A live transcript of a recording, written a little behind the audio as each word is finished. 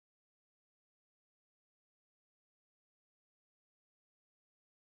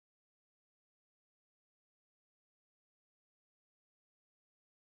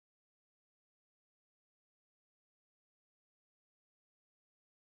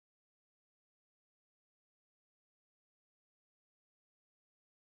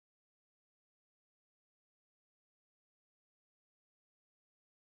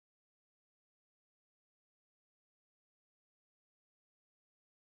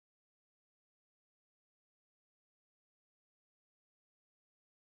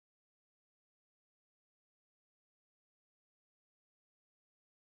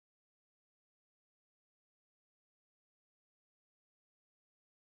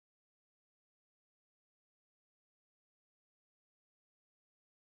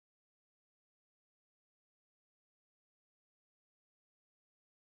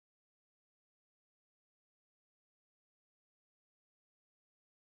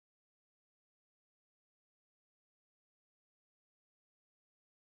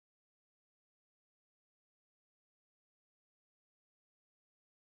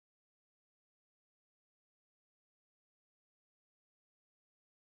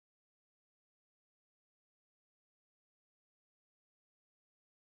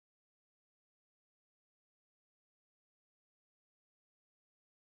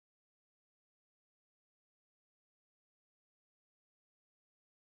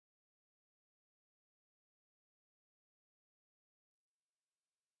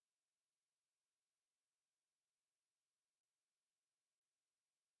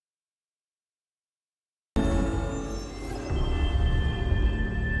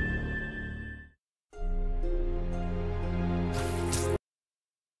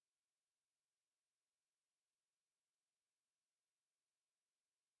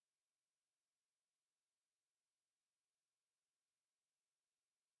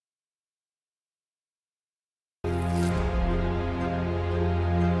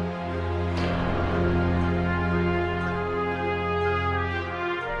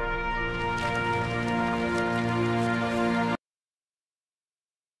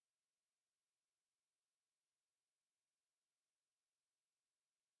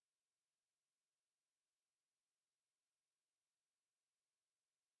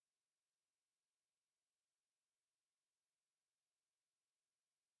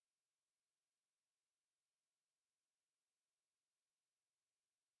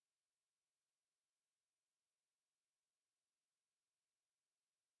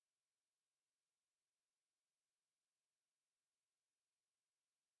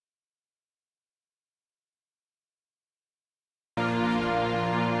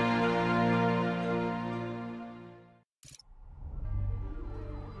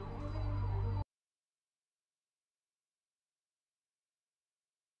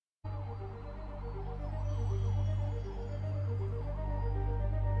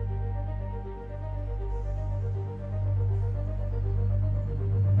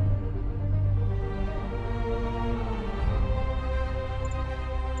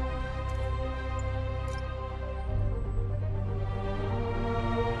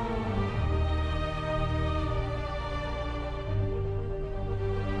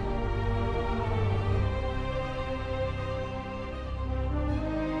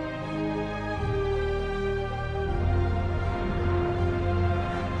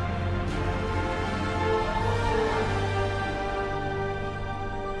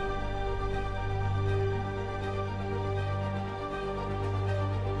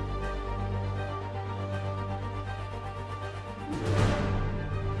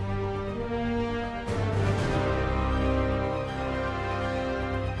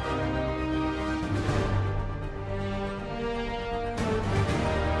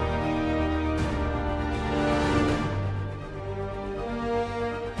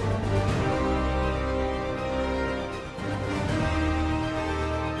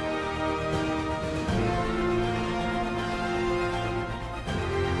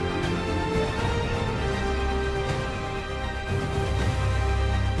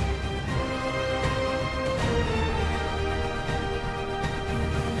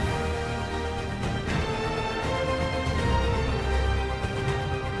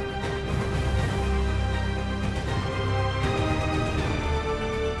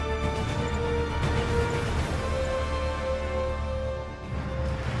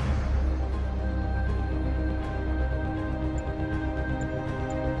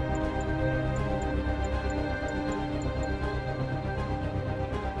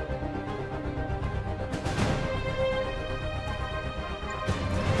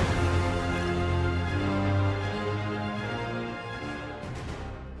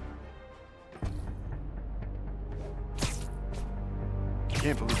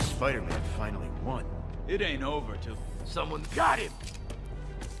Can't believe Spider-Man finally won. It ain't over till Someone got him!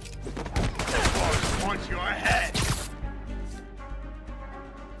 Boss wants your head!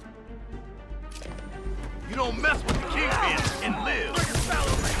 You don't mess with the Kingpin and live! Bring a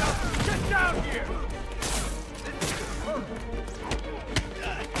salary! Get down here!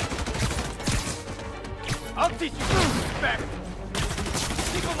 I'll teach you some respect!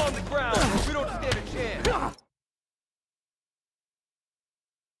 Keep him on the ground, or we don't stand a chance!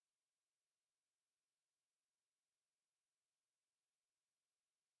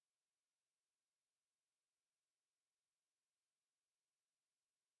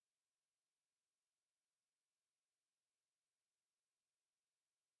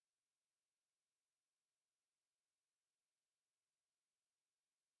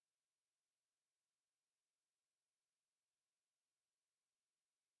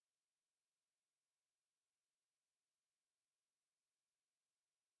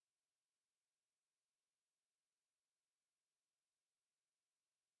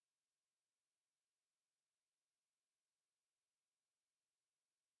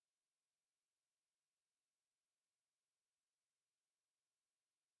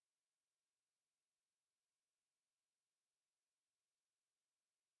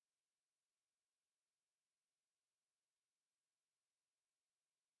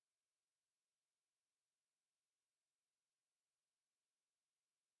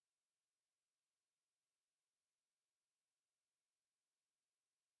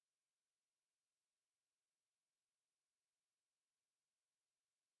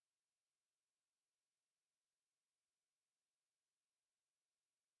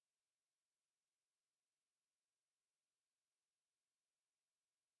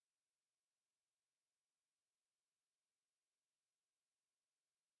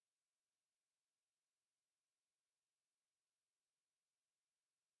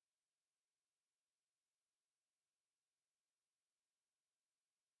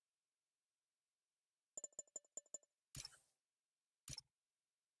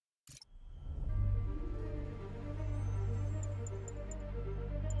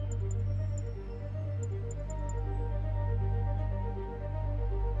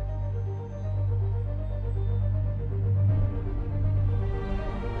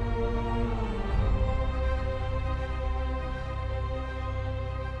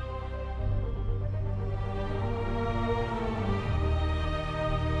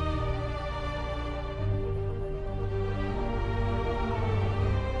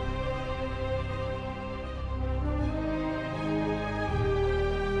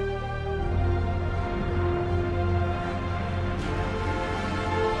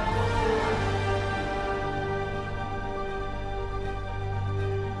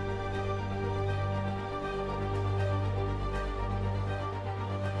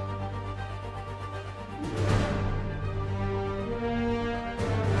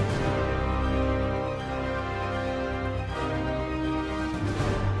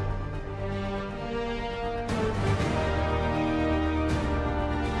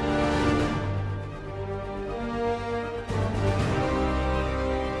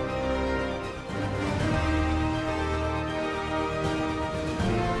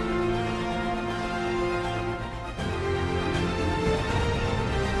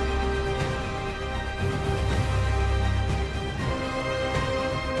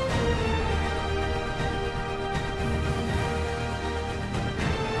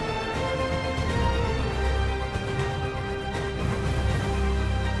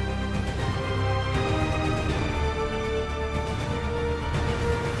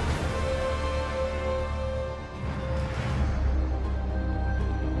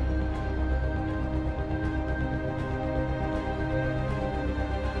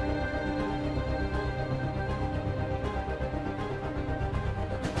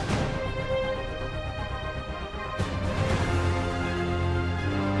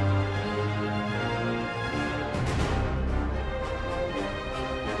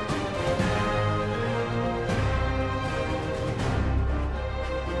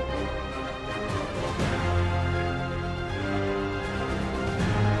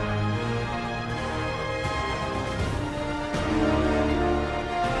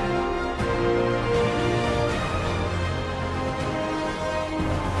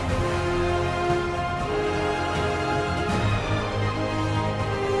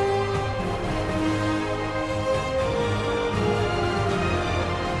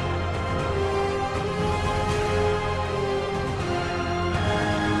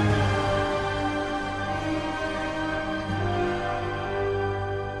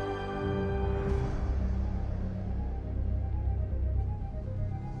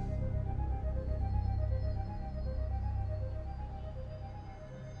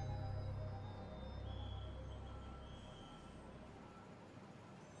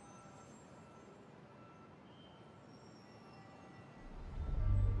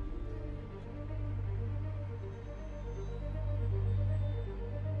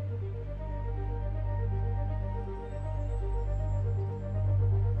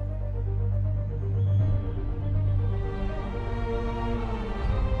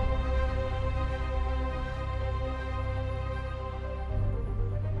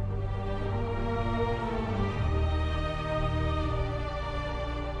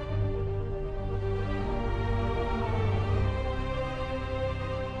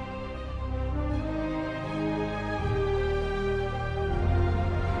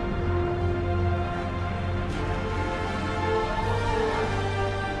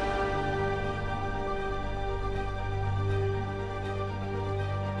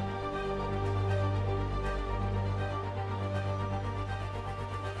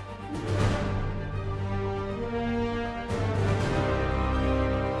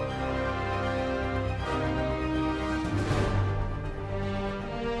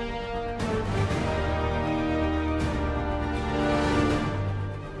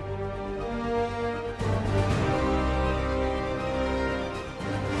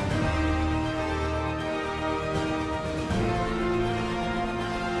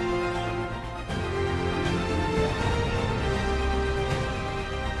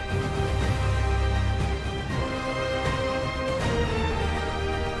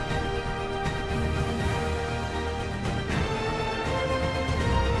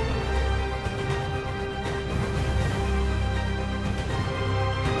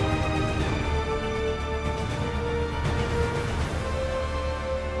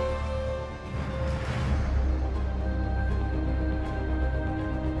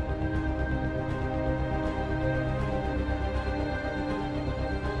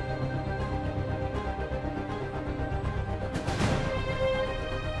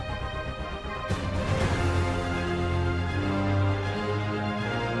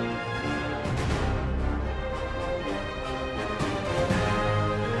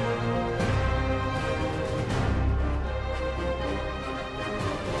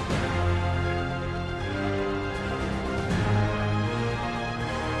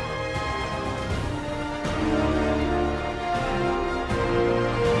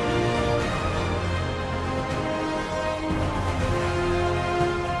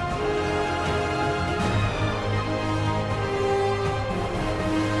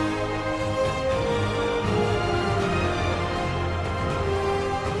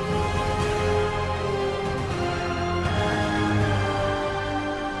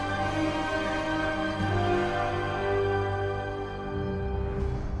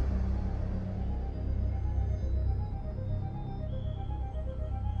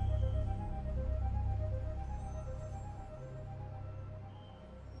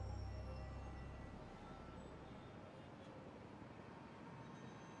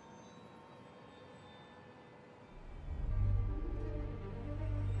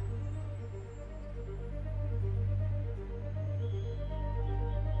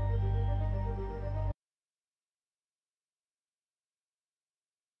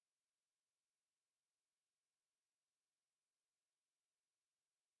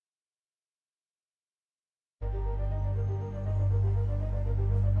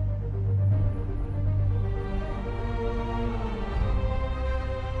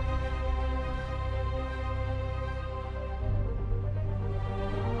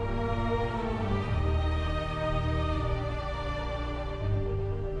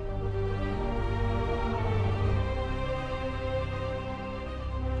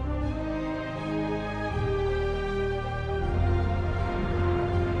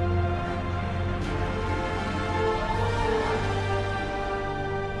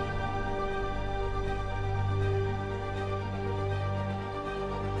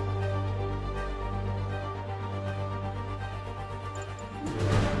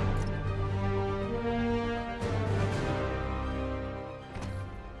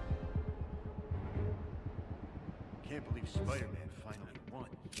 can't believe Spider-Man finally won.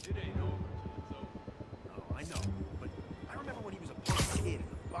 It ain't over till it's over. Oh, I know, but I remember when he was a punk kid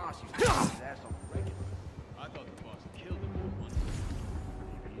and the boss used to beat his ass on the regular. I thought the boss killed him for once.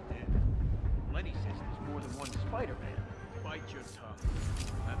 Maybe he did. Lenny says there's more than one Spider-Man. Bite your tongue.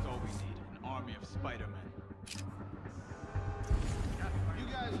 That's all we need, an army of Spider-Men. You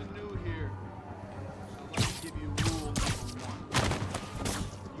guys are new here, so let me give you rule number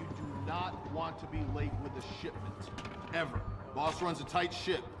 1. You do not want to be late with a shipment. Ever. Boss runs a tight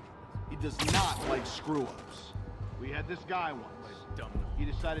ship. He does not like screw-ups. We had this guy once. He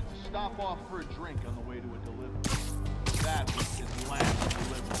decided to stop off for a drink on the way to a delivery. That was his last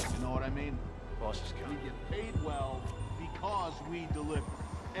delivery, you know what I mean? Boss is We coming. get paid well because we deliver.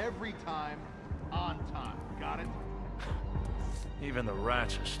 Every time, on time. Got it? Even the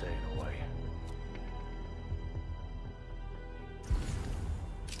rats are staying away.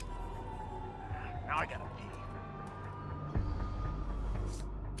 Now I gotta pee.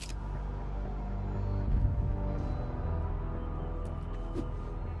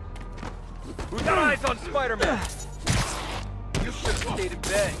 Who's got eyes on Spider-Man? You should have stayed in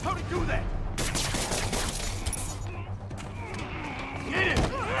bed. How'd he do that? Get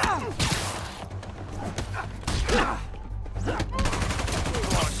him!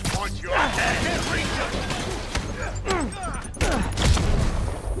 Boss wants your head. Can't reach us.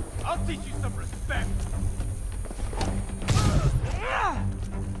 I'll teach you some respect.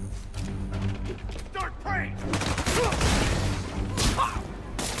 Start praying.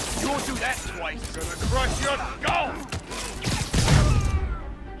 You won't do that twice. Gonna crush your skull.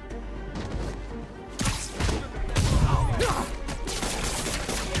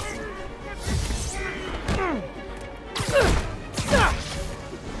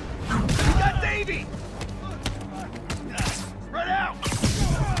 You got Davey! Spread out.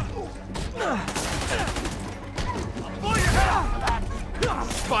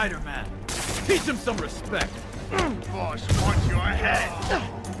 Spider-Man! Teach him some respect! Boss wants your head.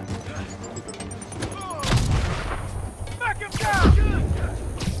 Back him down!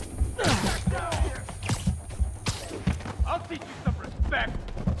 I'll teach you some respect!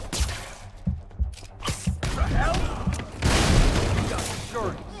 The hell? You got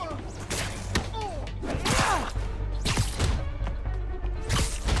insurance!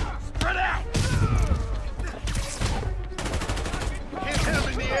 Spread out. Can't hit him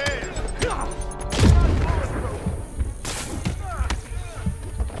in the air. Don't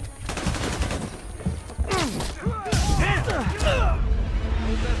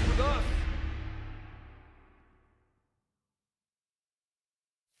mess with us!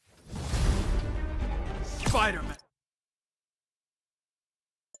 Spider-Man!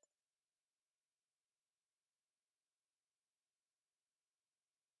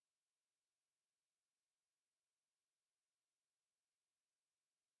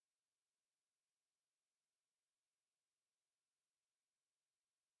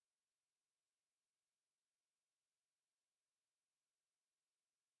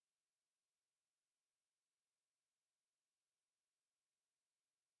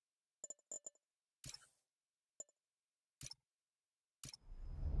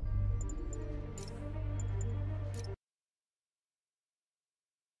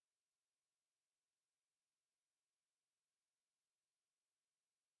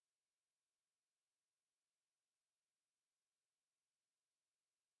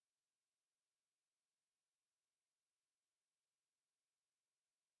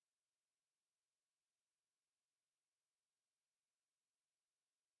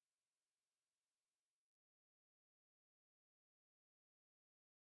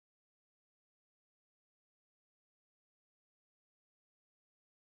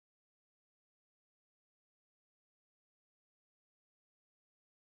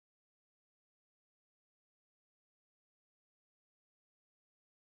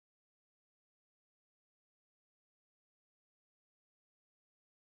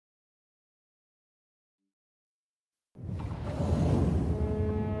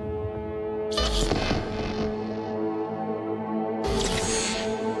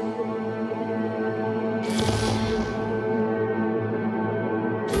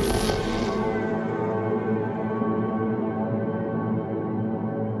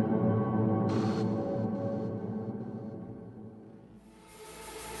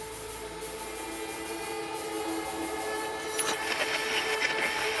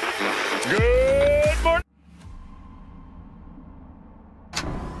 Good morning.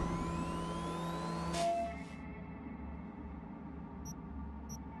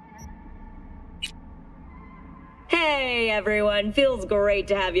 Hey everyone, feels great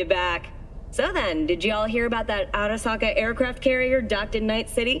to have you back. So then, did y'all hear about that Arasaka aircraft carrier docked in Night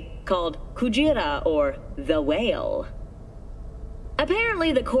City? Called Kujira, or the Whale.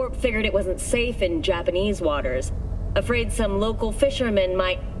 Apparently the Corp figured it wasn't safe in Japanese waters. Afraid some local fishermen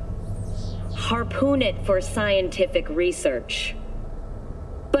might harpoon it for scientific research.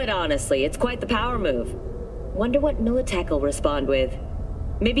 But honestly, it's quite the power move. Wonder what Militech will respond with.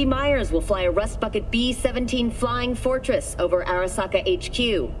 Maybe Myers will fly a Rust Bucket B-17 Flying Fortress over Arasaka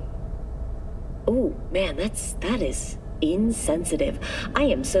HQ. Ooh, man, that is insensitive. I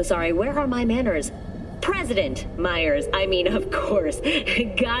am so sorry. Where are my manners? President Myers, I mean, of course.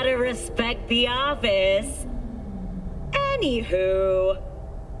 Gotta respect the office. Anywho...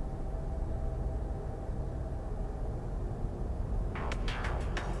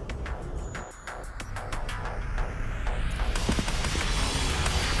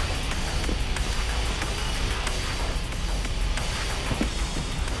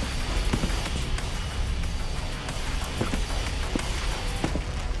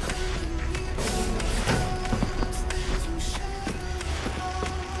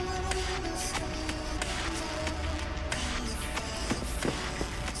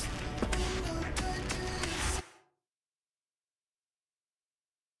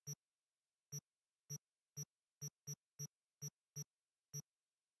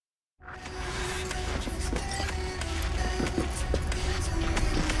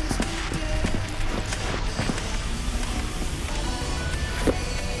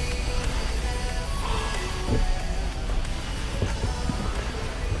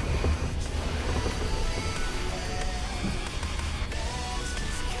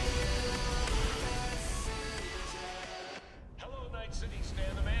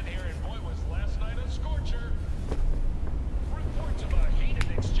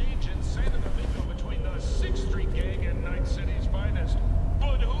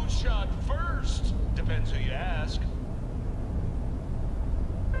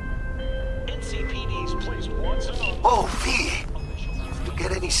 Oh, V! You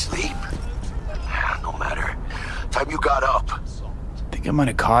get any sleep? No matter. Time you got up. Think I might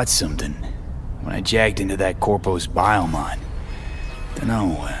have caught something when I jagged into that Corpo's biomon.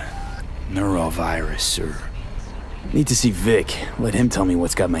 Dunno, neurovirus or... Need to see Vic. Let him tell me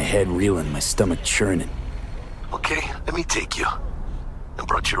what's got my head reeling, my stomach churning. Okay, let me take you. I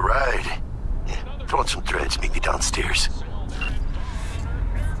brought you a ride. Yeah, throw on some threads, meet me downstairs.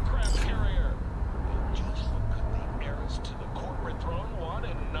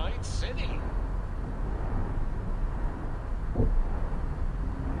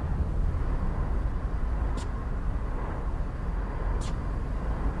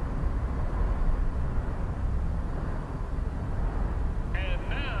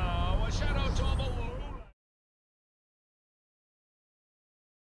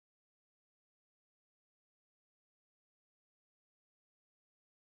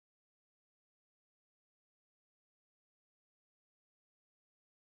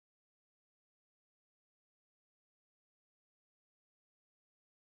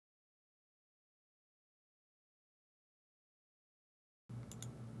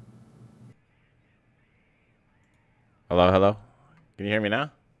 Hello, hello? Can you hear me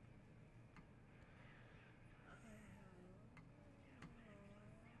now?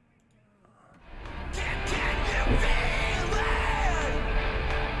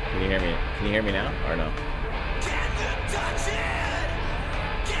 Can you hear me? Can you hear me now or no?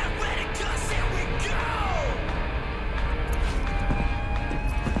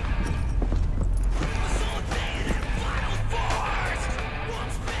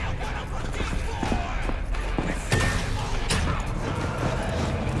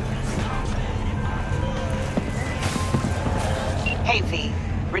 Hey, V.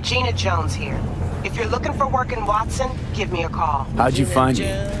 Regina Jones here. If you're looking for work in Watson, give me a call. How'd you find me?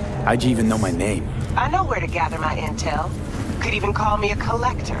 How'd you even know my name? I know where to gather my intel. Could even call me a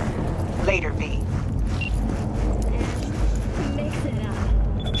collector. Later, V.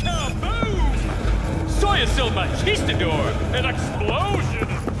 Kaboom! Soy es el machistador! An explosion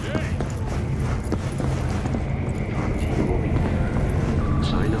of J!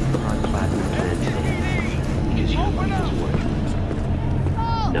 Sign up for our platinum plan. Because your week is working.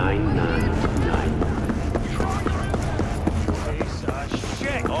 9999. Piece of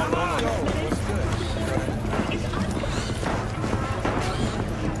shit! Oh, no.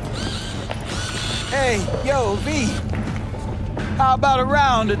 Hey, yo, V. How about a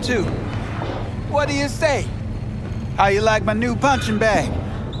round or two? What do you say? How you like my new punching bag?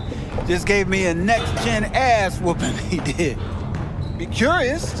 Just gave me a next-gen ass whooping, he did. Be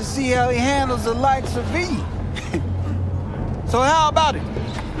curious to see how he handles the likes of V. So how about it?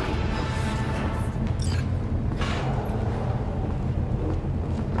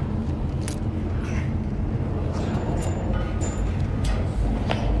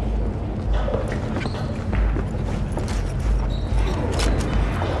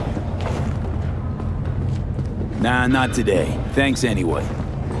 Nah, not today. Thanks anyway.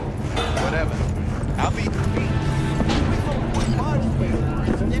 Whatever. I'll be...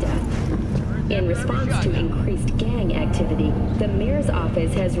 In response to increased gang activity, the mayor's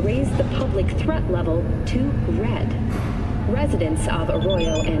office has raised the public threat level to red. Residents of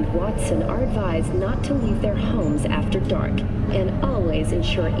Arroyo and Watson are advised not to leave their homes after dark and always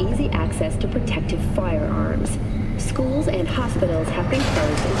ensure easy access to protective firearms. Schools and hospitals have been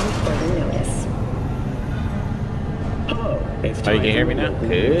closed until further notice. Hello, it's Oh, time you can hear me now?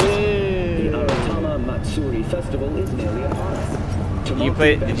 The Aratama Matsuri Festival is nearly upon us.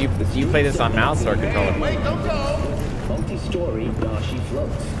 Did you play this on mouse or controller? Wait, don't go! Multi-story Dashi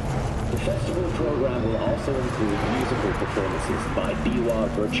floats. The festival program will also include musical performances by biwa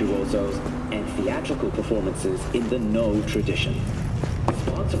virtuosos and theatrical performances in the No tradition. The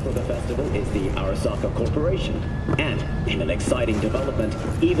sponsor for the festival is the Arasaka Corporation, and in an exciting development,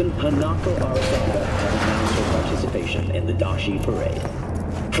 even Hanako Arasaka has announced her participation in the Dashi Parade.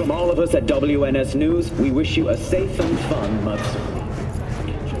 From all of us at WNS News, we wish you a safe and fun Matsuri.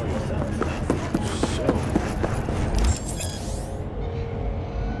 Enjoy yourselves.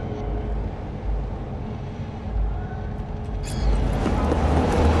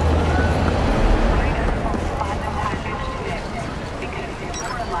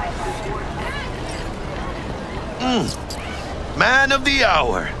 Man of the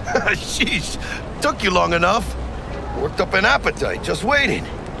hour. Sheesh, took you long enough. Worked up an appetite, just waiting.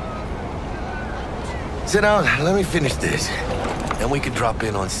 Sit down, let me finish this. Then we can drop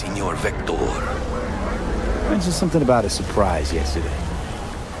in on Senor Vector. Mentioned something about a surprise yesterday.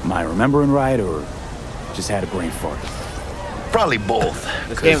 Am I remembering right, or just had a brain fart? Probably both.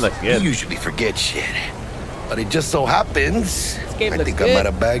 This game looks good. You usually forget shit. But it just so happens, This game I looks think good. I might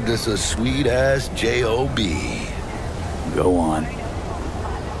have bagged us a sweet-ass J.O.B. Go on.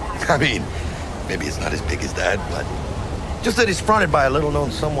 I mean, maybe it's not as big as that, but just that it's fronted by a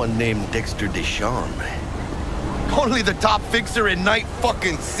little-known someone named Dexter Deschamps. Only the top fixer in Night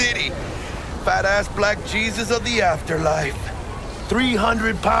fucking City. Fat-ass black Jesus of the afterlife.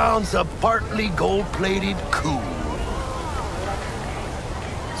 300 pounds of partly gold-plated cool.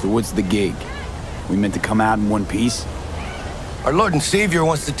 So what's the gig? We meant to come out in one piece? Our Lord and Savior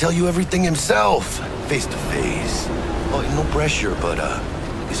wants to tell you everything himself, face to face. Oh, no pressure, but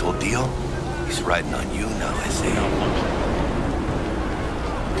his whole deal, he's riding on you now, S.A.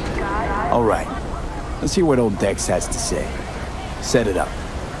 All right. Let's hear what old Dex has to say. Set it up.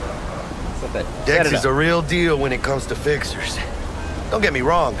 Dex is a real deal when it comes to fixers. Don't get me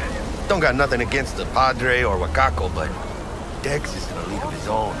wrong. Don't got nothing against the Padre or Wakako, but Dex is in a league of his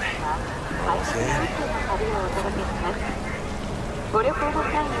own. You know what I'm saying?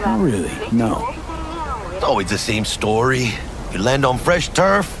 Not really, no. It's always the same story. You land on fresh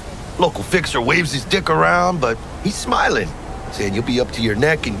turf, local fixer waves his dick around, but he's smiling, saying you'll be up to your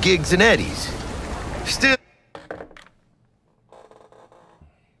neck in gigs and eddies. Still...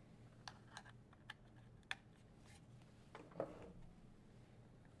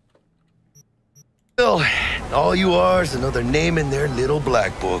 all you are is another name in their little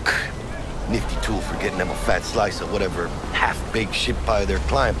black book. Nifty tool for getting them a fat slice of whatever half-baked shit pie their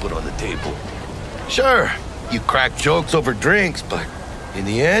client put on the table. Sure, you crack jokes over drinks, but in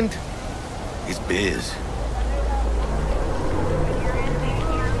the end, it's biz.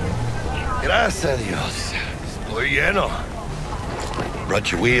 Gracias a Dios. Estoy lleno.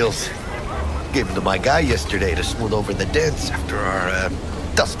 Brought your wheels. Gave them to my guy yesterday to smooth over the dents after our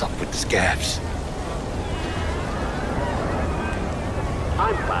dust-up with the scabs.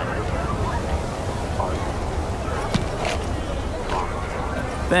 I'm fine.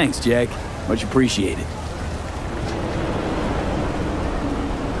 Thanks, Jack. Much appreciated.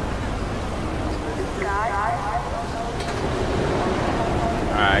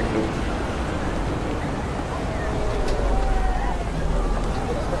 Alright, cool.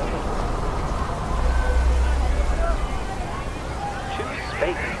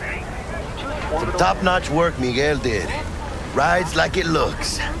 Some top-notch work Miguel did. Rides like it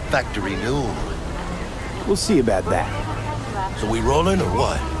looks. Factory new. We'll see about that. So we rolling or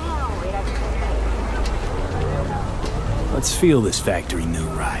what? Let's feel this factory new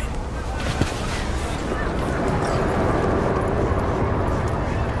ride.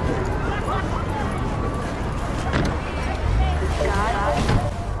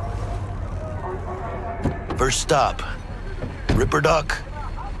 First stop. Ripperdoc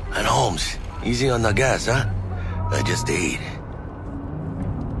and Holmes. Easy on the gas, huh? I just ate.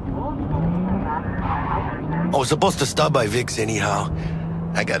 I was supposed to stop by Vic's anyhow.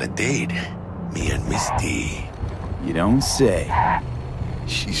 I got a date. Me and Misty. You don't say.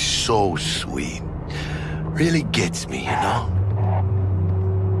 She's so sweet. really gets me, you know?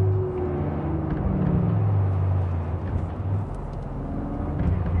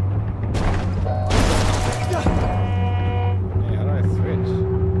 Yeah, how do I switch?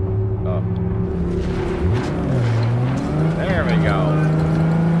 Oh. There we go.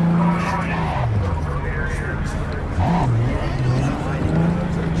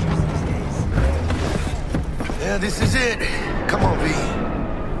 Yeah, this is it. Come on, V.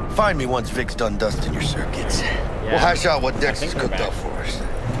 Find me once Vic's done dusting your circuits. We'll hash out what Dex has cooked up for us.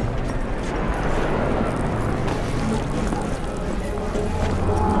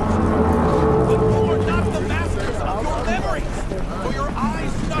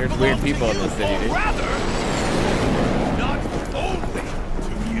 There's weird people in this city, dude. Not only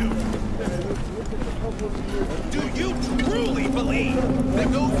to you. Do you truly believe that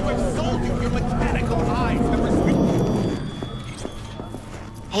those who have sold you your mechanical eyes have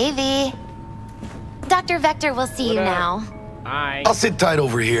Hey, V. Dr. Vector will see you now. Hi. I'll sit tight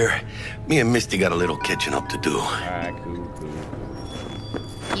over here. Me and Misty got a little catching up to do. Alright, cool.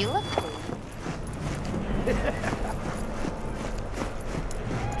 You look cool.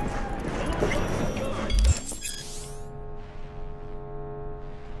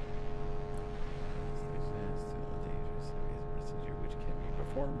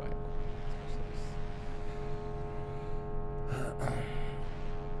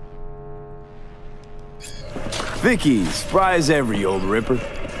 Vicky, spry as ever, you old ripper.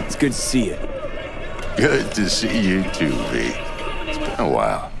 It's good to see you. Good to see you too, V. It's been a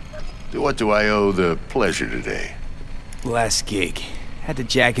while. To what do I owe the pleasure today? Last gig. Had to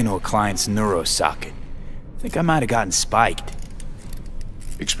jack into a client's neuro socket. Think I might have gotten spiked.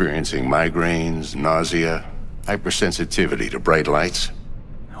 Experiencing migraines, nausea, hypersensitivity to bright lights?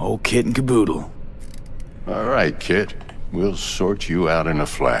 Whole kit and caboodle. All right, kid. We'll sort you out in a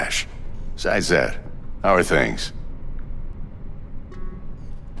flash. Besides that, how are things?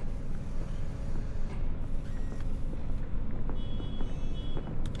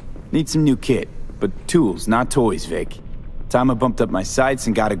 Need some new kit, but tools, not toys, Vic. Time I bumped up my sights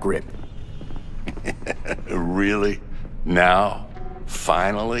and got a grip. Really? Now?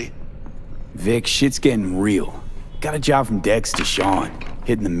 Finally? Vic, shit's getting real. Got a job from Dex to Sean,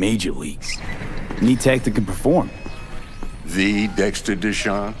 hitting the major leagues. Need tech that can perform. The Dexter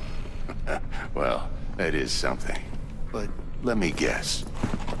DeShawn? Well, that is something. But let me guess.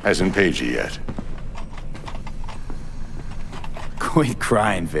 Hasn't paid you yet. Quit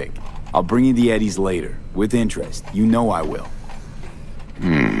crying, Vic. I'll bring you the eddies later, with interest. You know I will.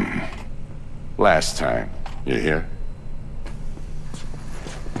 Last time. You hear?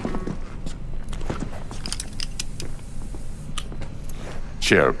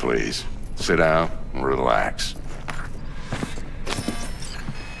 Chair, please. Sit down and relax.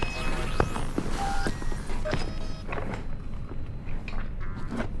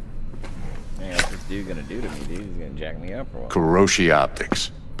 Man, what's this dude gonna do to me, dude? He's gonna jack me up or what? Kuroshi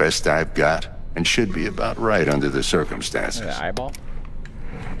Optics. Best I've got, and should be about right under the circumstances. That eyeball?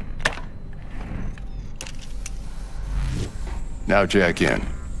 Now jack in.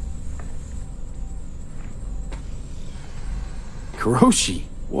 Kuroshi?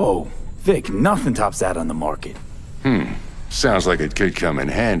 Whoa. Vic, nothing tops that on the market. Sounds like it could come in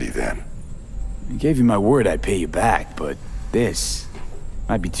handy then. I gave you my word I'd pay you back, but this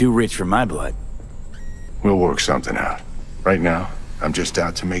might be too rich for my blood. We'll work something out. Right now, I'm just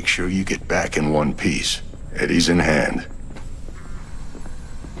out to make sure you get back in one piece. Eddie's in hand.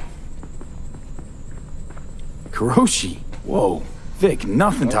 Kuroshi? Whoa. Vic,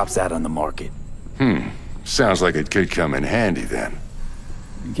 nothing tops that on the market. Sounds like it could come in handy then.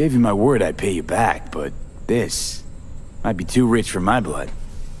 I gave you my word I'd pay you back, but this might be too rich for my blood.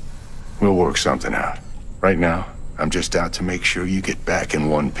 We'll work something out. Right now, I'm just out to make sure you get back in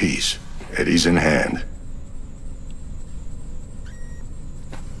one piece. Eddie's in hand.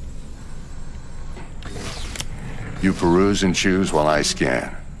 You peruse and choose while I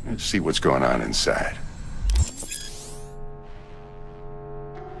scan. Let's see what's going on inside.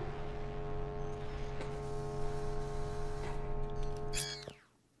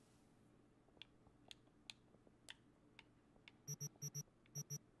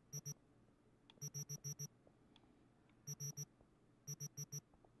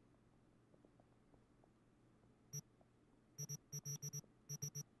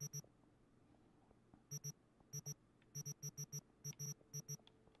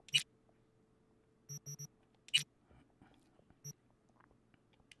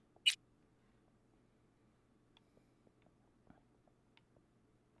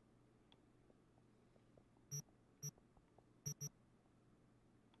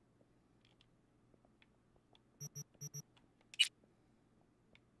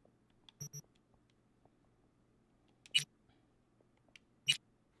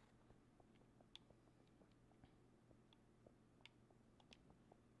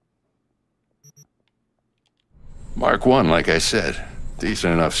 Mark 1, like I said.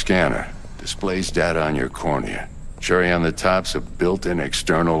 Decent enough scanner. Displays data on your cornea. Cherry on the top's a built-in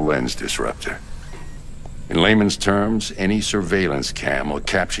external lens disruptor. In layman's terms, any surveillance cam will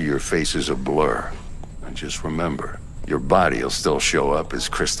capture your face as a blur. And just remember, your body will still show up as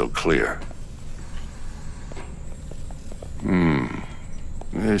crystal clear.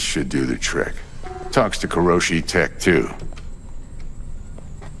 This should do the trick. Talks to Kiroshi Tech, too.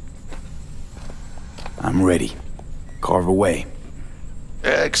 I'm ready. Carve away.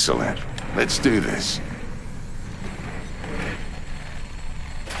 Excellent. Let's do this.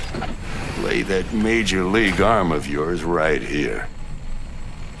 Lay that major league arm of yours right here.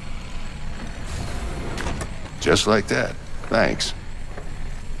 Just like that. Thanks.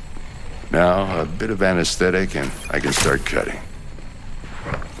 Now, a bit of anesthetic and I can start cutting.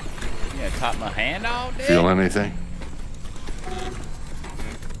 You gonna top my hand off, dude? Feel anything?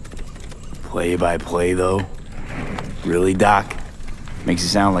 Play by play, though? Really, Doc? Makes you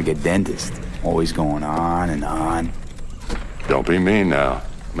sound like a dentist. Always going on and on. Don't be mean now.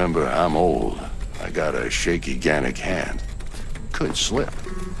 Remember, I'm old. I got a shaky Gannic hand. Could slip.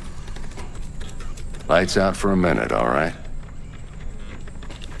 Lights out for a minute, all right?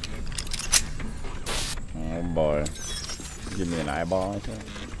 Oh boy. Give me an eyeball or something?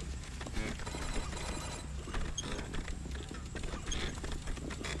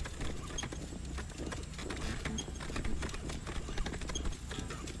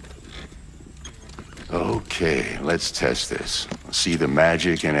 Okay, let's test this. See the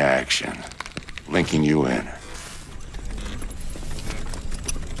magic in action. Linking you in.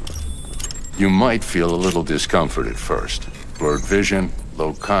 You might feel a little discomfort at first. Blurred vision,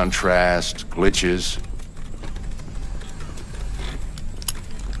 low contrast, glitches.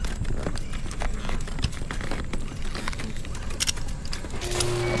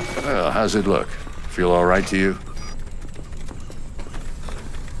 Well, how's it look? Feel all right to you?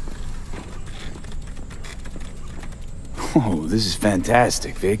 Oh, this is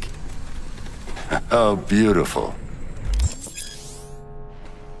fantastic, Vic. Oh, beautiful.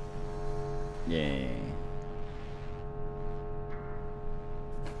 Yeah.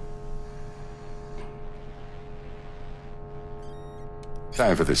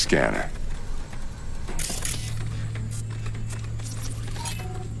 Time for the scanner.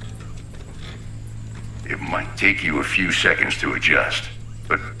 It might take you a few seconds to adjust,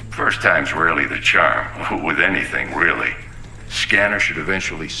 but first time's rarely the charm, with anything, really. Scanner should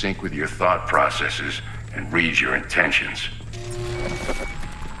eventually sync with your thought processes and read your intentions.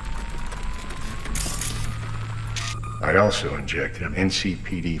 I also injected an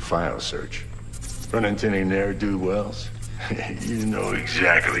NCPD file search. Run into any ne'er-do-wells? You know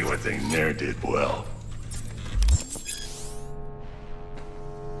exactly what they ne'er did well.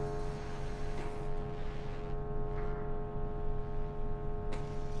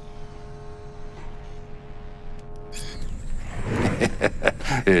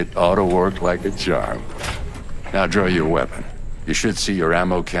 It ought to work like a charm. Now draw your weapon. You should see your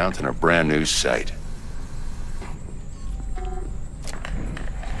ammo count in a brand new sight.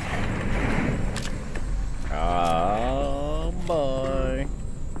 Oh boy.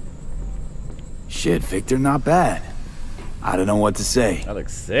 Shit, Victor, not bad. I don't know what to say. That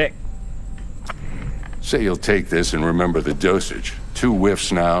looks sick. Say you'll take this and remember the dosage. 2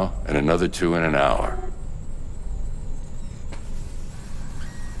 whiffs now, and another 2 in an hour.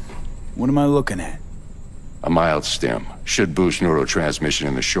 What am I looking at? A mild stim. Should boost neurotransmission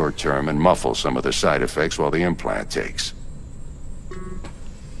in the short term and muffle some of the side effects while the implant takes.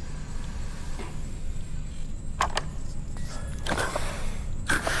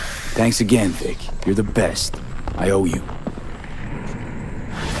 Thanks again, Vic. You're the best. I owe you.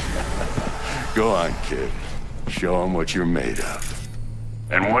 Go on, kid. Show them what you're made of.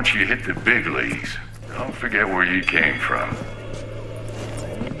 And once you hit the big leagues, don't forget where you came from.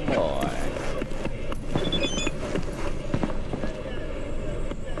 Boy.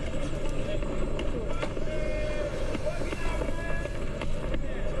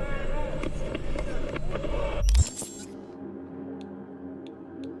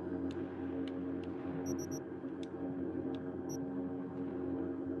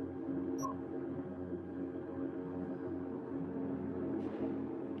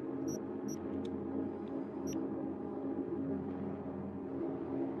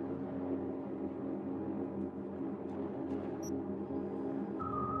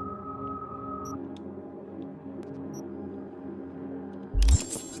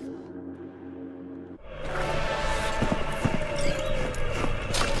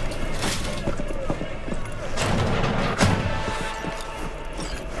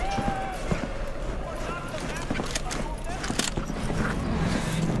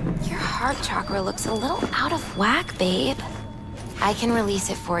 heart chakra looks a little out of whack, babe. I can release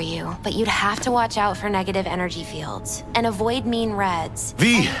it for you, but you'd have to watch out for negative energy fields and avoid mean reds.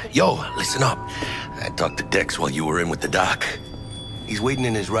 V, yo, listen up. I talked to Dex while you were in with the doc. He's waiting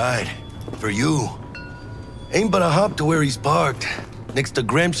in his ride. For you. Ain't but a hop to where he's parked. Next to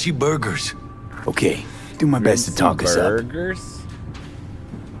Gramsci Burgers. Okay, do my best to talk us up. Burgers?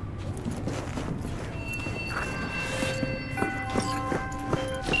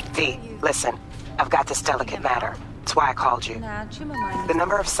 V, listen. I've got this delicate matter. That's why I called you. The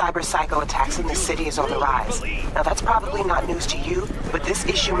number of cyber psycho attacks in the city is on the rise. Now that's probably not news to you, but this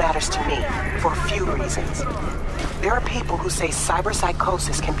issue matters to me for a few reasons. There are people who say cyber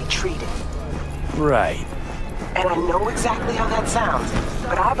psychosis can be treated. Right. And I know exactly how that sounds,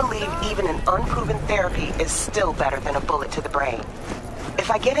 but I believe even an unproven therapy is still better than a bullet to the brain.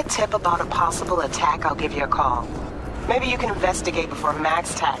 If I get a tip about a possible attack, I'll give you a call. Maybe you can investigate before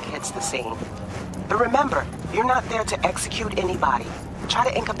MaxTac hits the scene. But remember, you're not there to execute anybody. Try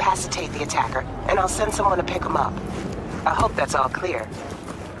to incapacitate the attacker, and I'll send someone to pick him up. I hope that's all clear.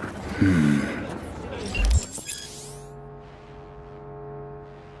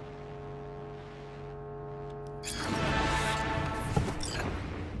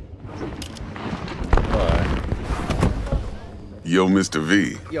 Yo, Mr.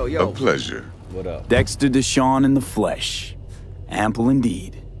 V. Yo. A pleasure. What up? Dexter Deshawn in the flesh. Ample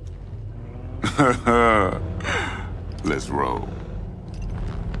indeed. Let's roll.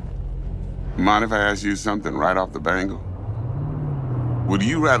 Mind if I ask you something right off the bangle? Would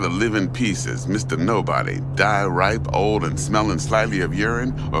you rather live in peace as Mr. Nobody, die ripe, old, and smelling slightly of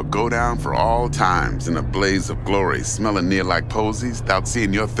urine, or go down for all times in a blaze of glory, smelling near like posies, without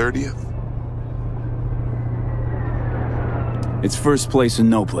seeing your 30th? It's first place or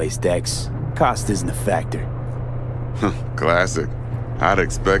no place, Dex. Cost isn't a factor. Classic. I'd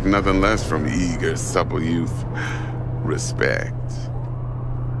expect nothing less from eager, supple youth. Respect.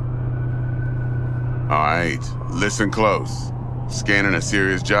 All right, listen close. Scanning a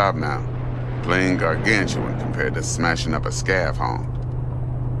serious job now. Playing gargantuan compared to smashing up a scav haunt.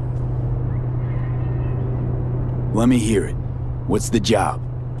 Let me hear it. What's the job?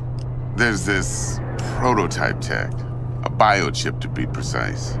 There's this prototype tech. A biochip, to be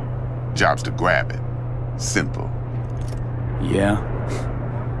precise. Job's to grab it. Simple. Yeah?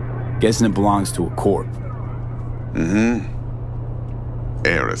 Guessing it belongs to a corp. Mm-hmm.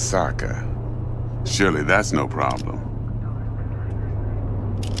 Arasaka. Surely that's no problem.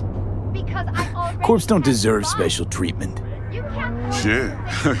 Corps don't deserve special treatment. Shit,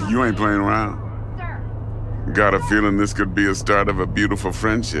 you ain't playing around. Got a feeling this could be a start of a beautiful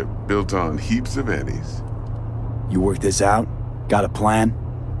friendship built on heaps of eddies. You work this out? Got a plan?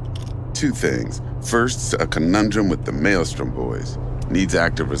 Two things. First, a conundrum with the Maelstrom boys. Needs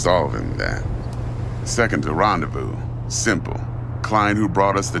active resolving that. Second, a rendezvous. Simple. Client who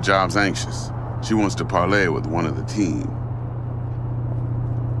brought us the job's anxious. She wants to parlay with one of the team.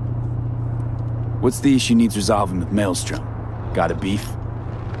 What's the issue needs resolving with Maelstrom? Got a beef?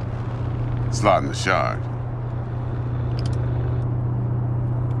 Slotting the shard.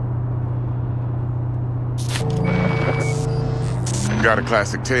 Got a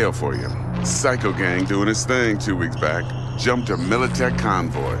classic tale for you. Psycho gang doing his thing 2 weeks back. Jumped a Militech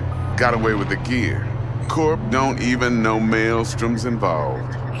convoy. Got away with the gear. Corp don't even know Maelstrom's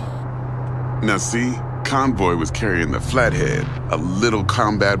involved. Now see, convoy was carrying the Flathead, a little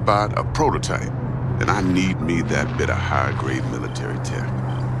combat bot, a prototype. And I need me that bit of high-grade military tech.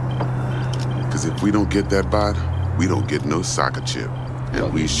 Cause if we don't get that bot, we don't get no soccer chip.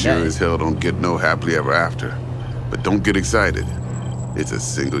 And we sure as hell don't get no happily ever after. But don't get excited. It's a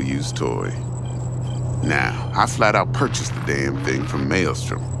single-use toy. Now, I flat out purchased the damn thing from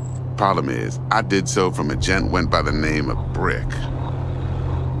Maelstrom. Problem is, I did so from a gent went by the name of Brick.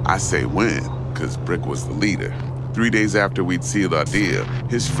 I say when, cause Brick was the leader. 3 days after we'd sealed our deal,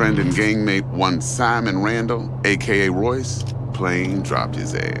 his friend and gangmate, one Simon Randall, aka Royce, plain dropped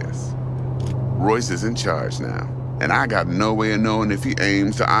his ass. Royce is in charge now, and I got no way of knowing if he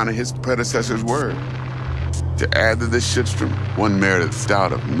aims to honor his predecessor's word. To add to this shitstorm, one Meredith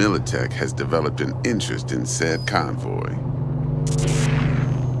Stout of Militech has developed an interest in said convoy.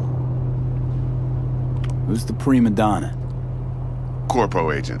 Who's the prima donna?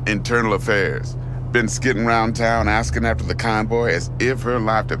 Corpo agent, internal affairs. Been skidding around town asking after the convoy as if her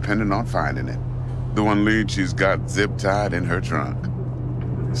life depended on finding it. The one lead she's got zip-tied in her trunk.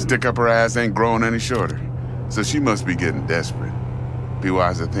 Stick up her ass ain't growing any shorter, so she must be getting desperate. Be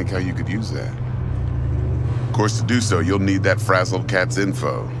wise to think how you could use that. Of course, to do so, you'll need that frazzled cat's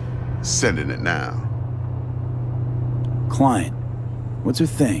info. Sending it now. Client. What's her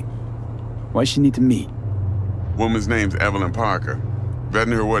thing? Why'd she need to meet? Woman's name's Evelyn Parker.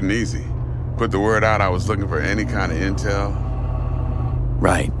 Vetting her wasn't easy. Put the word out I was looking for any kind of intel.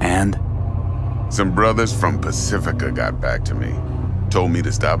 Right, and? Some brothers from Pacifica got back to me. Told me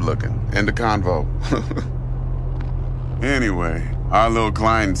to stop looking. End of convo. Anyway, our little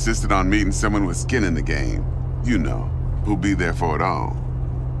client insisted on meeting someone with skin in the game. You know, who'll be there for it all.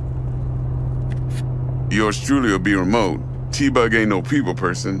 Yours truly will be remote. T-Bug ain't no people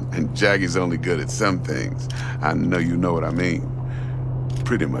person, and Jaggy's only good at some things. I know you know what I mean.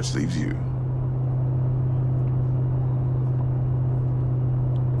 Pretty much leaves you.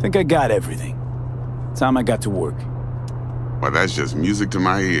 Think I got everything. Time I got to work. Well, that's just music to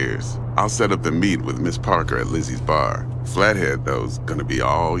my ears. I'll set up the meet with Miss Parker at Lizzie's bar. Flathead, though's gonna be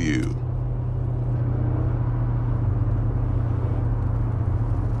all you.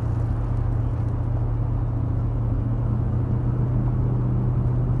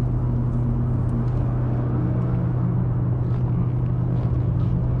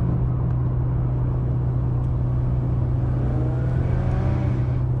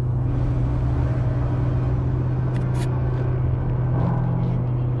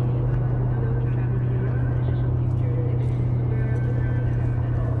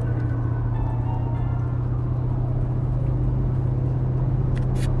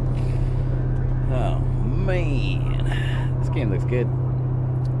 Looks good.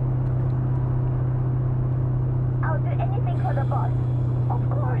 I'll do anything for the boss. Of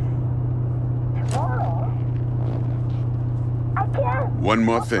course. Tomorrow? I can. One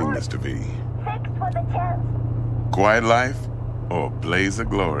more thing, Mr. V. Thanks for the chance. Quiet life or blaze of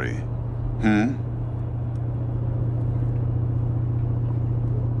glory?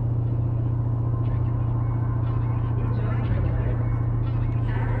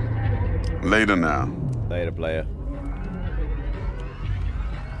 Later now. Later, player.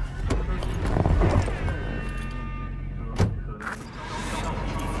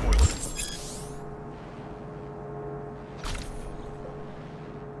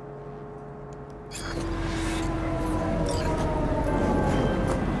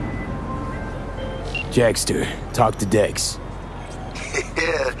 Jackster, talk to Dex.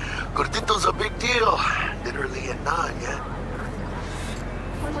 Yeah, Gordito's a big deal. Literally a nine, yeah?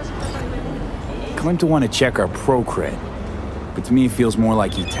 Claimed to want to check our pro cred, but to me it feels more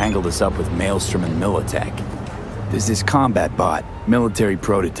like he tangled us up with Maelstrom and Militech. There's this combat bot, military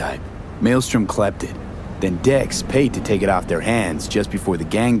prototype. Maelstrom clept it. Then Dex paid to take it off their hands just before the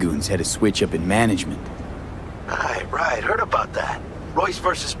Gangoons had a switch up in management. Right, heard about that. Royce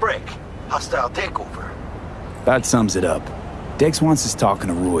versus Brick. Hostile takeover. That sums it up. Dex wants us talking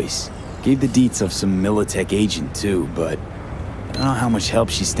to Royce. Gave the deets of some Militech agent too, but I don't know how much help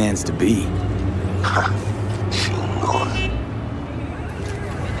she stands to be.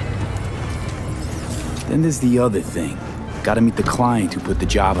 Then there's the other thing. Gotta meet the client who put the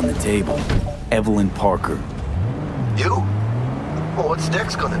job on the table. Evelyn Parker. You? Well, what's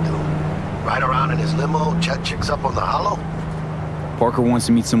Dex gonna do? Ride around in his limo, chat chicks up on the hollow? Parker wants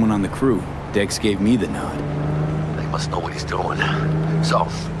to meet someone on the crew. Dex gave me the nod. They must know what he's doing. So,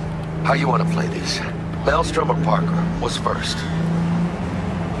 how you want to play this? Maelstrom or Parker? What's first?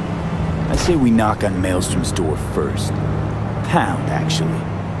 I say we knock on Maelstrom's door first. Pound, actually.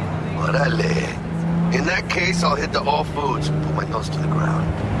 Orale. In that case, I'll hit the All Foods and put my nose to the ground.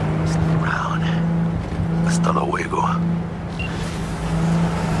 Sniff around. Hasta luego.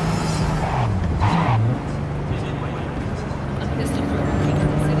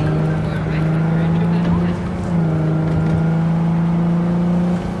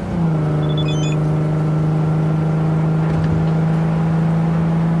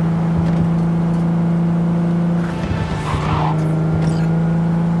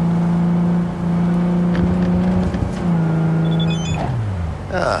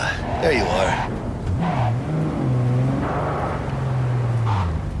 There you are.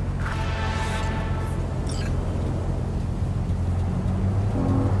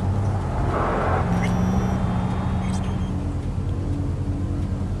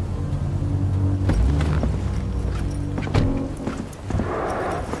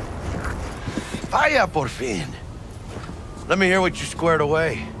 Vaya, por fin. Let me hear what you squared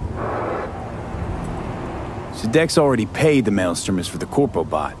away. So Dex already paid the Maelstromers for the Corpo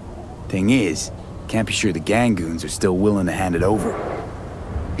bot. Thing is, can't be sure the Gangoons are still willing to hand it over.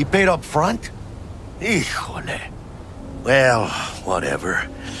 He paid up front? Híjole. Well, whatever.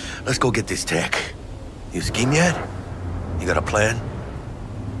 Let's go get this tech. You scheme yet? You got a plan?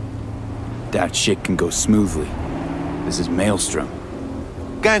 That shit can go smoothly. This is Maelstrom.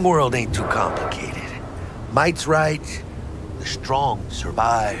 Gang world ain't too complicated. Might's right. The strong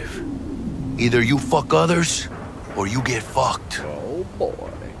survive. Either you fuck others, or you get fucked. Oh boy.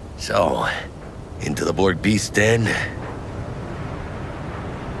 So, into the Borg Beast Den.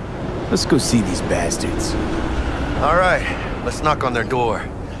 Let's go see these bastards. All right, let's knock on their door.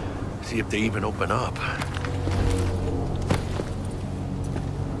 See if they even open up.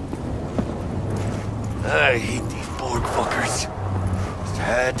 I hate these Borg fuckers. It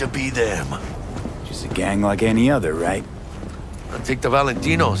had to be them. Just a gang like any other, right? I'll take the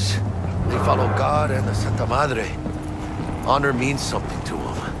Valentinos. They follow God and the Santa Madre. Honor means something to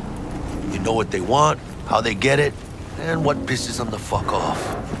them. You know what they want, how they get it, and what pisses them the fuck off.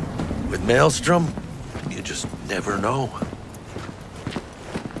 With Maelstrom, you just never know.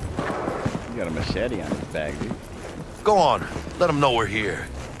 You got a machete on his back, dude. Go on, let them know we're here.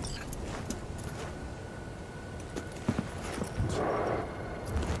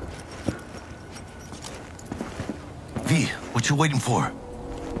 V, what you waiting for?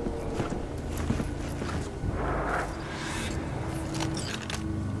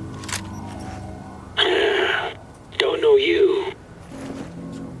 Don't know you.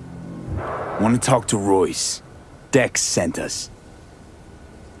 Want to talk to Royce. Dex sent us.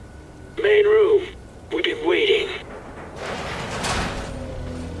 Main room. We've been waiting.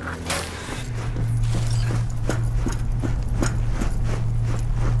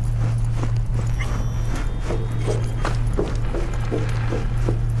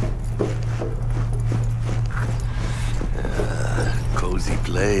 Cozy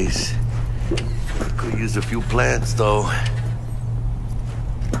place. Could use a few plants, though.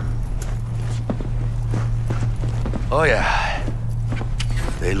 Oh, yeah.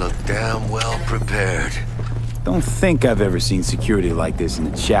 They look damn well prepared. Don't think I've ever seen security like this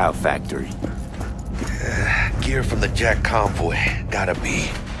in the Chow factory. Gear from the Jack convoy. Gotta be.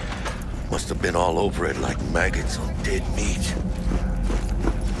 Must have been all over it like maggots on dead meat.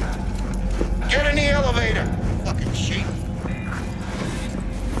 Get in the elevator! Fucking sheep.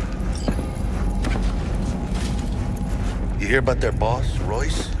 You hear about their boss,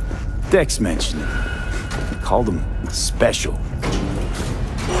 Royce? Dex mentioned it. Called him special.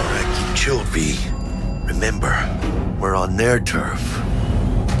 All right, keep chilled, V. Remember, we're on their turf.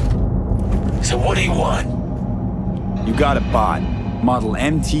 So what do you want? You got a bot. Model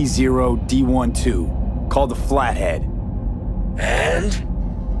MT0D12. Called the Flathead. And?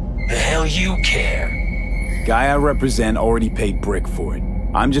 The hell you care? Guy I represent already paid Brick for it.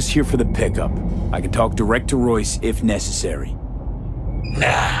 I'm just here for the pickup. I can talk direct to Royce if necessary.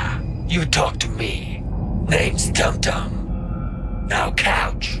 Nah, you talk to me. Name's Dum Dum. Now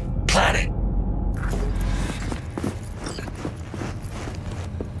couch. Planet.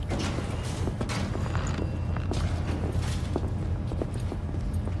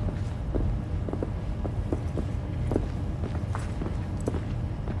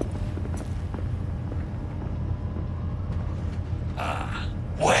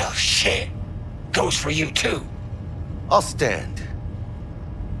 Well, shit. Goes for you, too. I'll stand.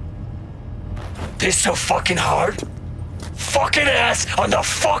 This so fucking hard? Fucking ass on the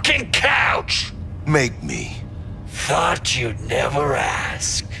fucking couch! Make me. Thought you'd never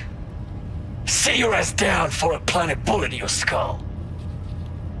ask. Sit your ass down for a planet bullet in your skull.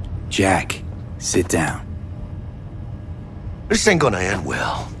 Jack, sit down. This ain't gonna end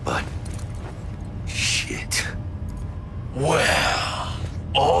well, but... shit. Well,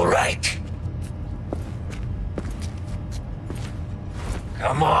 all right.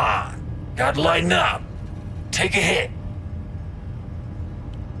 Come on. Gotta lighten up. Take a hit.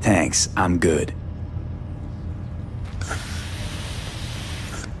 Thanks, I'm good.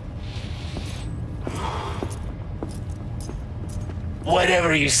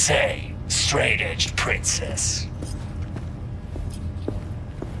 Whatever you say, straight-edged princess.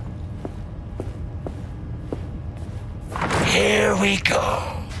 Here we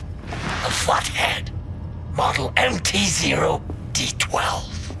go. A Flathead. Model MT0D12.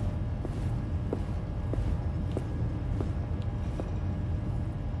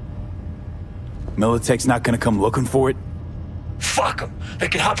 Militech's not gonna come looking for it? Fuck them. They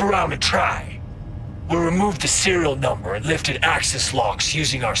can hop around and try. We'll remove the serial number and lifted access locks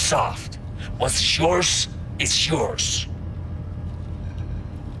using our soft. Once it's yours, it's yours.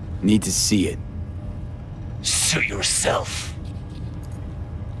 Need to see it. Suit yourself.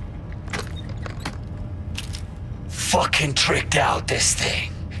 Fucking tricked out, this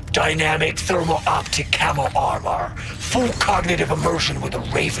thing. Dynamic thermo-optic camo armor. Full cognitive immersion with a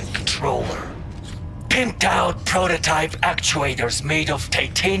Raven controller. Pimped out prototype actuators made of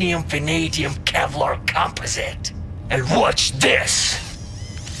titanium, vanadium, Kevlar composite. And watch this!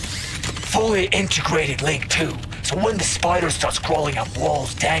 Fully integrated Link 2, So when the spider starts crawling up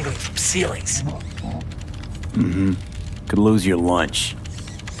walls, dangling from ceilings. Mm-hmm. Could lose your lunch.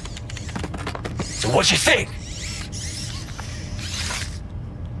 So what you think?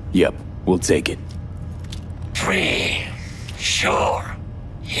 Yep, we'll take it. Free. Sure.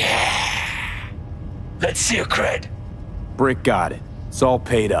 Yeah. Let's see your cred. Brick got it. It's all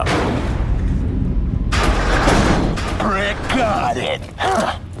paid up. Brick got it.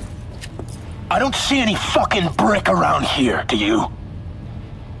 Huh. I don't see any fucking brick around here, do you?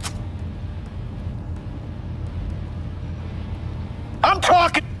 I'm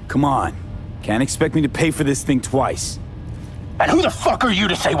talking. Come on. Can't expect me to pay for this thing twice. And who the fuck are you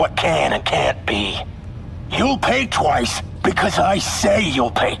to say what can and can't be? You'll pay twice because I say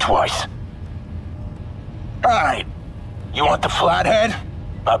you'll pay twice. All right. You want the flathead?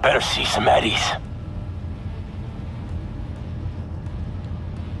 I better see some eddies.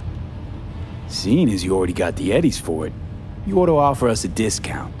 Seeing as you already got the eddies for it, you ought to offer us a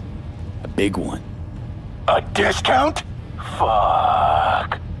discount. A big one. A discount?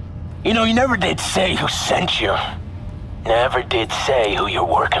 Fuck. You know, you never did say who sent you. Never did say who you're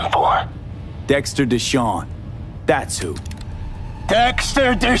working for. Dexter DeShawn. That's who.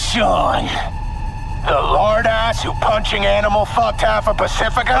 Dexter DeShawn. The lord ass who punching animal fucked half of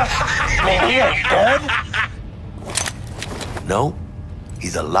Pacifica? I mean, he ain't dead. No.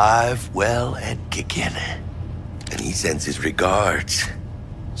 He's alive, well, and kicking. And he sends his regards.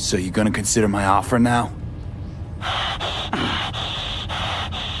 So you gonna consider my offer now?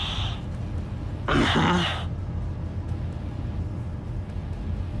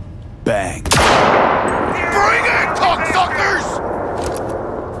 Bang. Bring it, cocksuckers!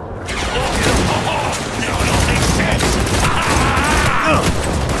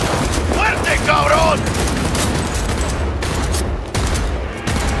 Fuerte, cabrón!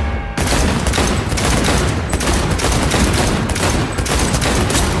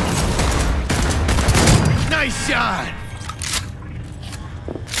 Nice shot!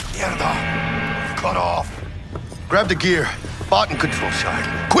 Mierda. Cut off. Grab the gear. Bot and control shard.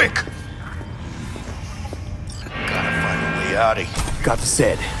 Quick! Gotta find a way out of here. Got the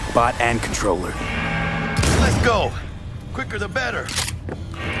set. Bot and controller. Let's go. Quicker the better.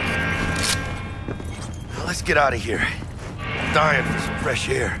 Now let's get out of here. I'm dying for some fresh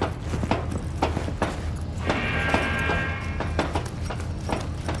air.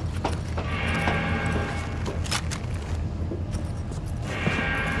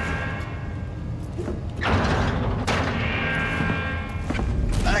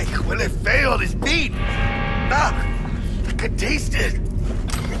 Well, it failed. It's beat. Ah, I could taste it.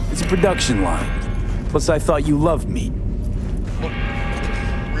 It's a production line. Plus, I thought you loved meat. Well,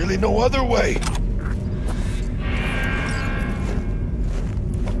 really no other way.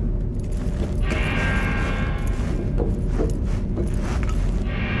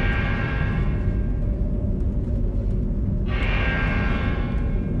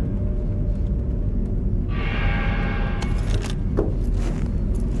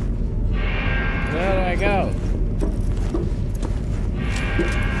 Go.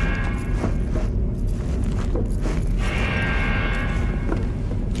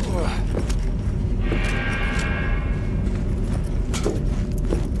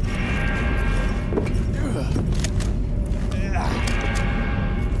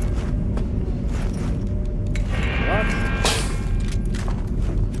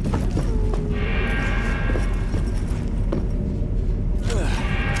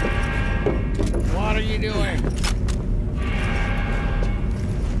 What are you doing?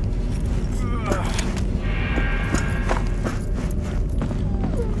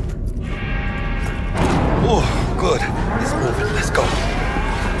 Oh, good. It's moving. Let's go.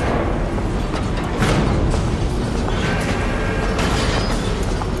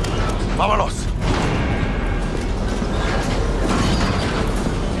 Vámonos.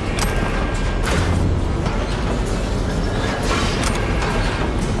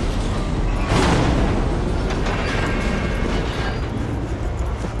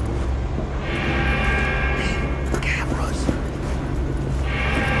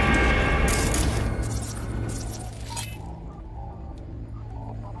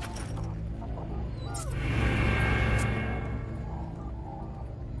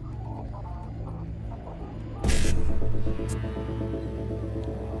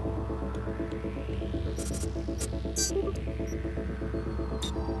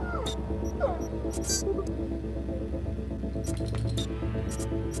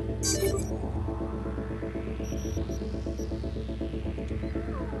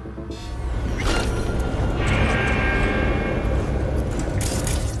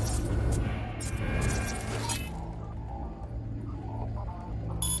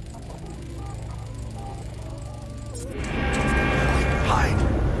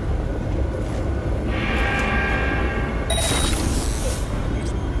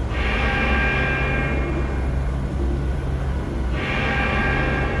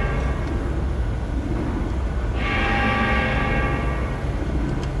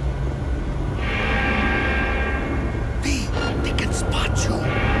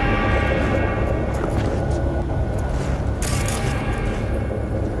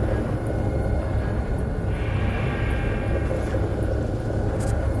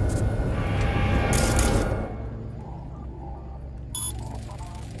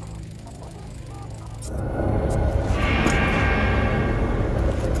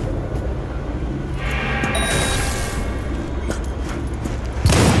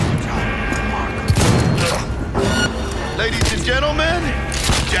 Ladies and gentlemen,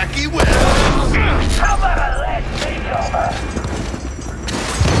 Jackie Webb. How about a leg takeover?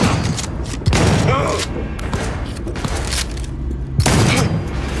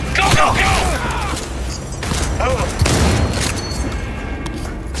 Go, go, go!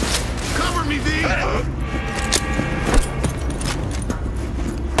 Cover me, V!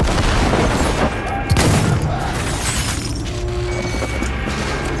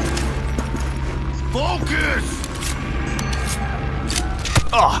 Focus!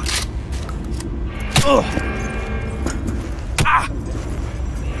 Ah!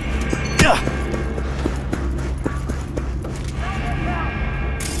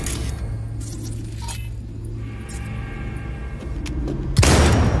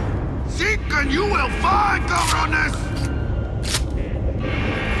 Chicken, you will find cabrones!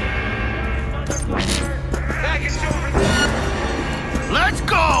 Let's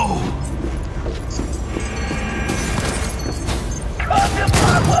go! We'll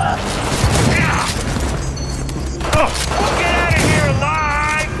get out of here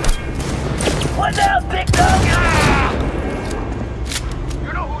alive! What's up, big dog?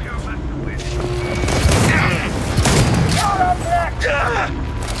 You know who you're messing with. You're up next!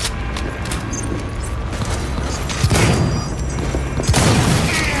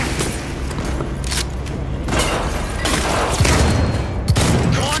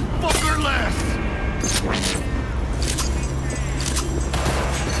 One fucker less!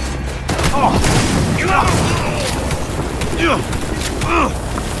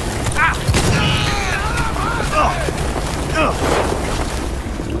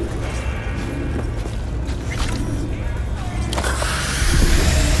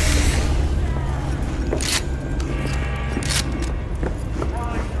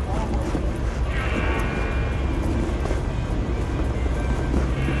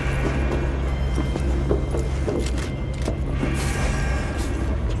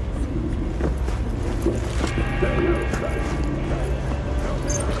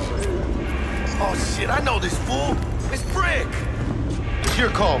 Oh shit, I know this fool. It's Brick. It's your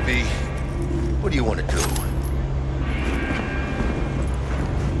call, V. What do you want to do?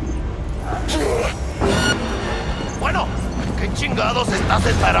 Bueno, ¿qué chingados estás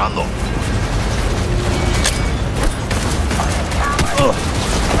esperando?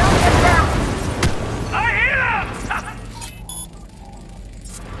 I hit him!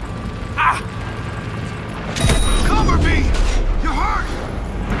 Cover me! You're hurt!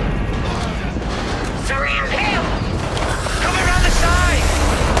 Surround him! Come around the side!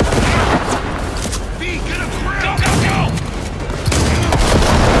 V, get a grip! Go, go, go!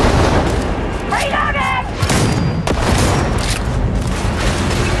 Reloading!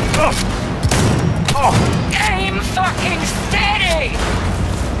 Aim fucking steady!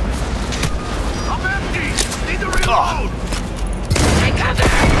 I'm empty! Need to reload! Take cover!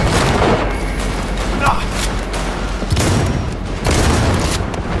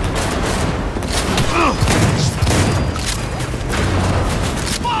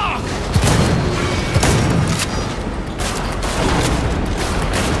 Fuck!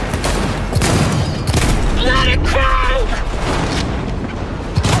 Let it go!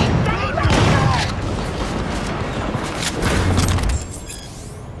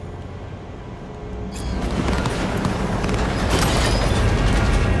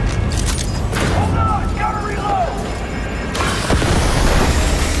 Hold on, gotta reload!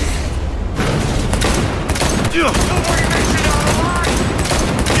 Don't worry, Mason, on the line!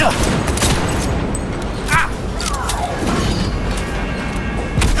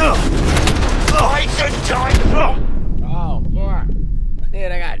 Nice and tight! Oh, fuck.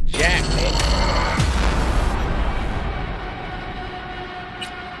 Dude, I got jacked, man.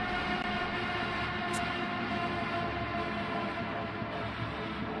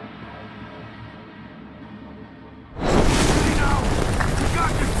 You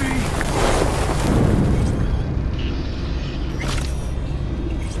got this, V!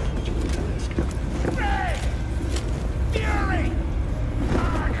 Fury!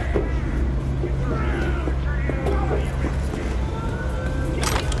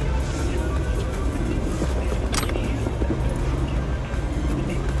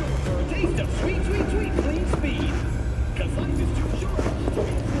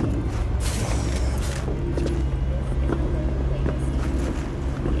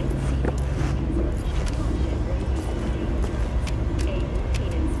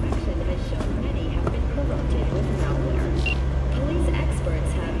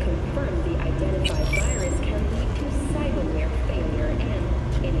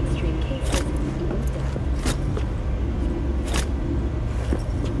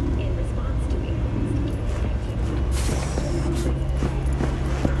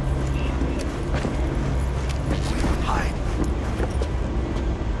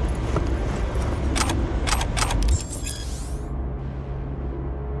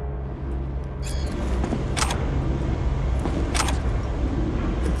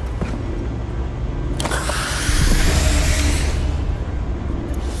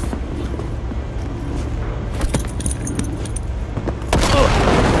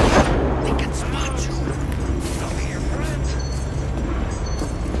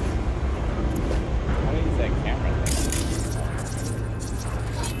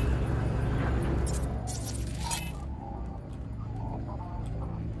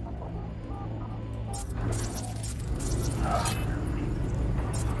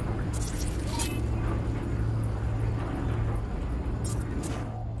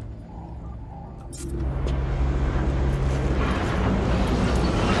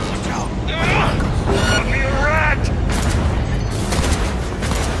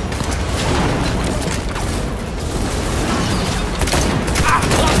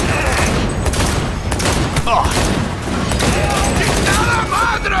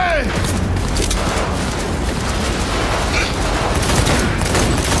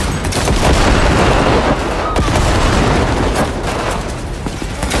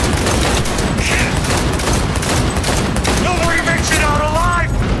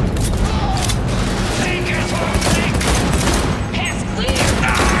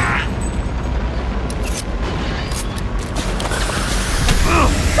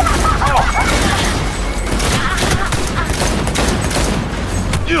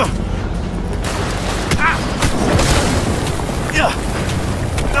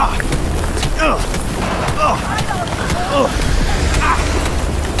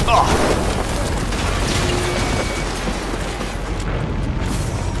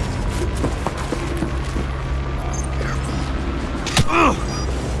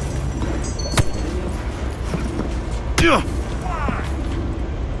 Oh!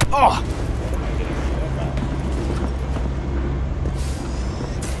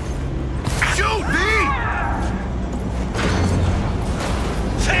 Shoot me!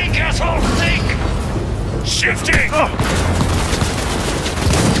 Think, asshole, think! Shifting!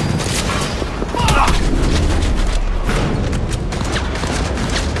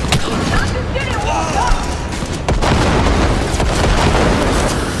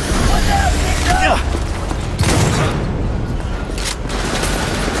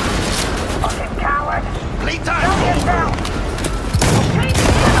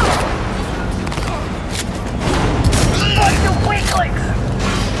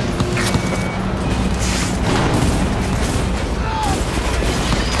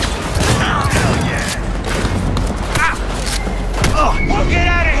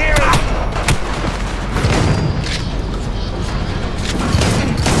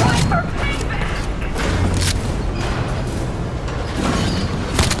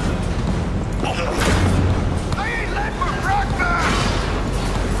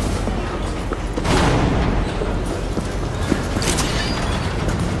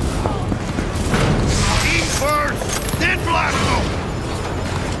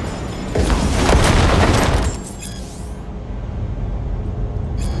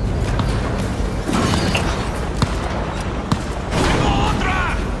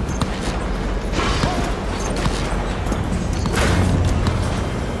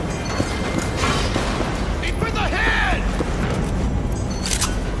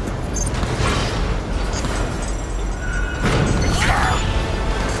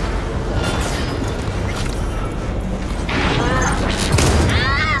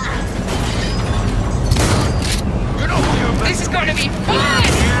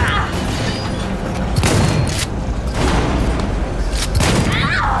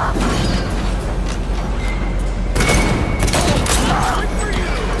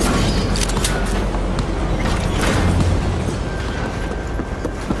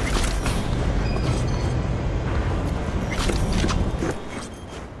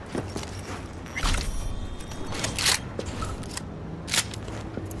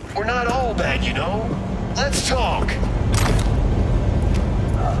 We're not all bad, you know. Let's talk.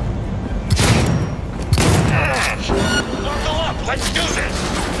 Buckle up, let's do this.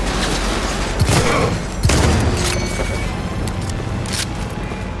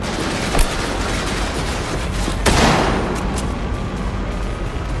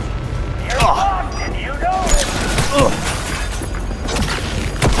 You're locked and you know it.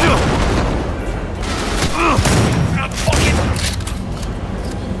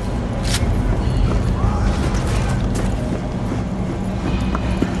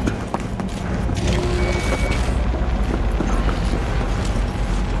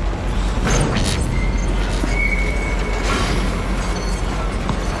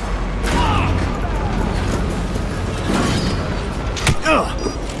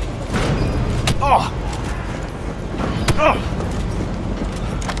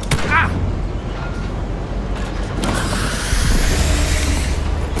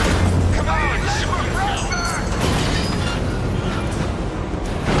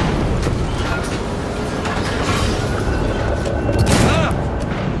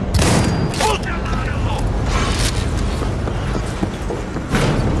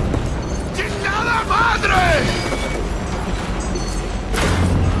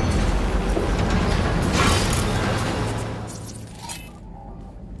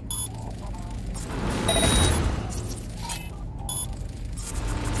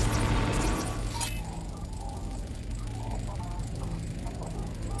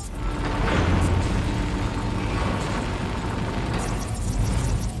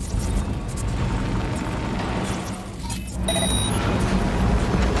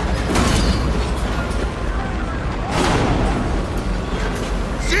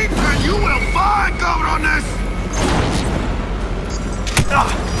 You will find cabrones!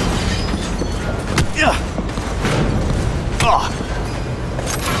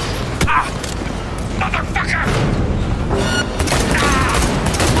 Motherfucker!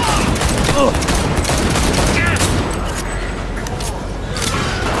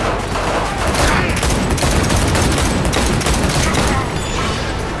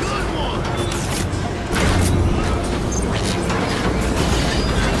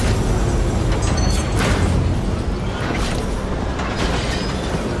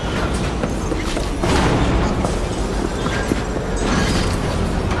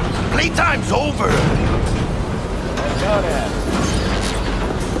 Playtime's over!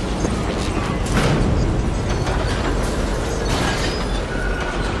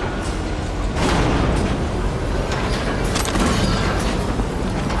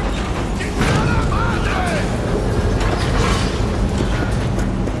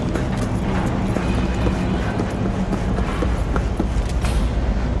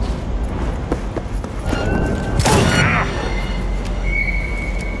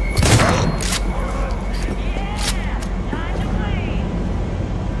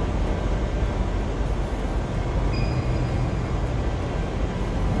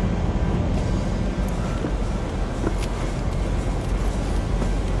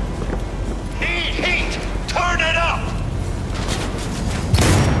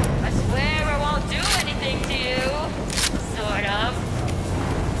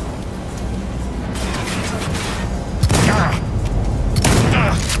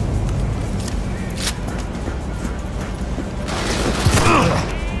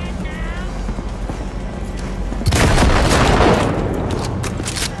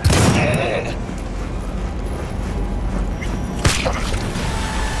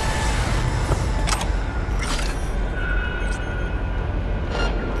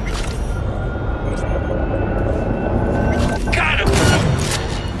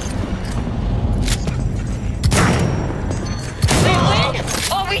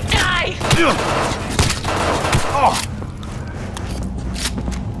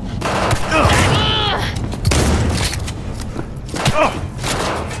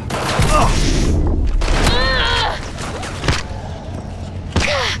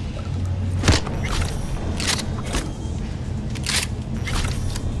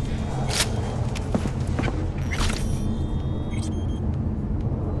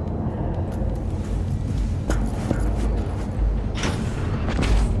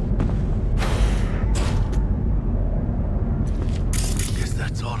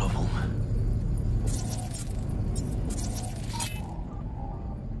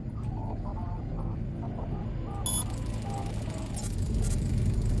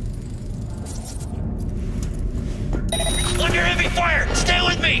 fire! Stay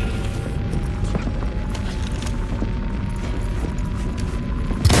with me!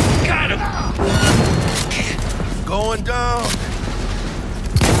 Got him! Going down.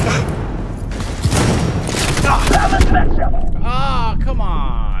 Oh, come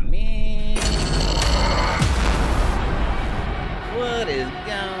on, man. What is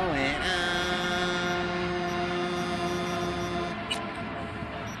going on?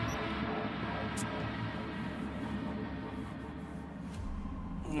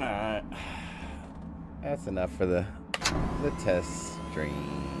 Alright. That's enough for the test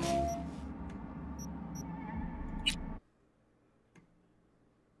stream.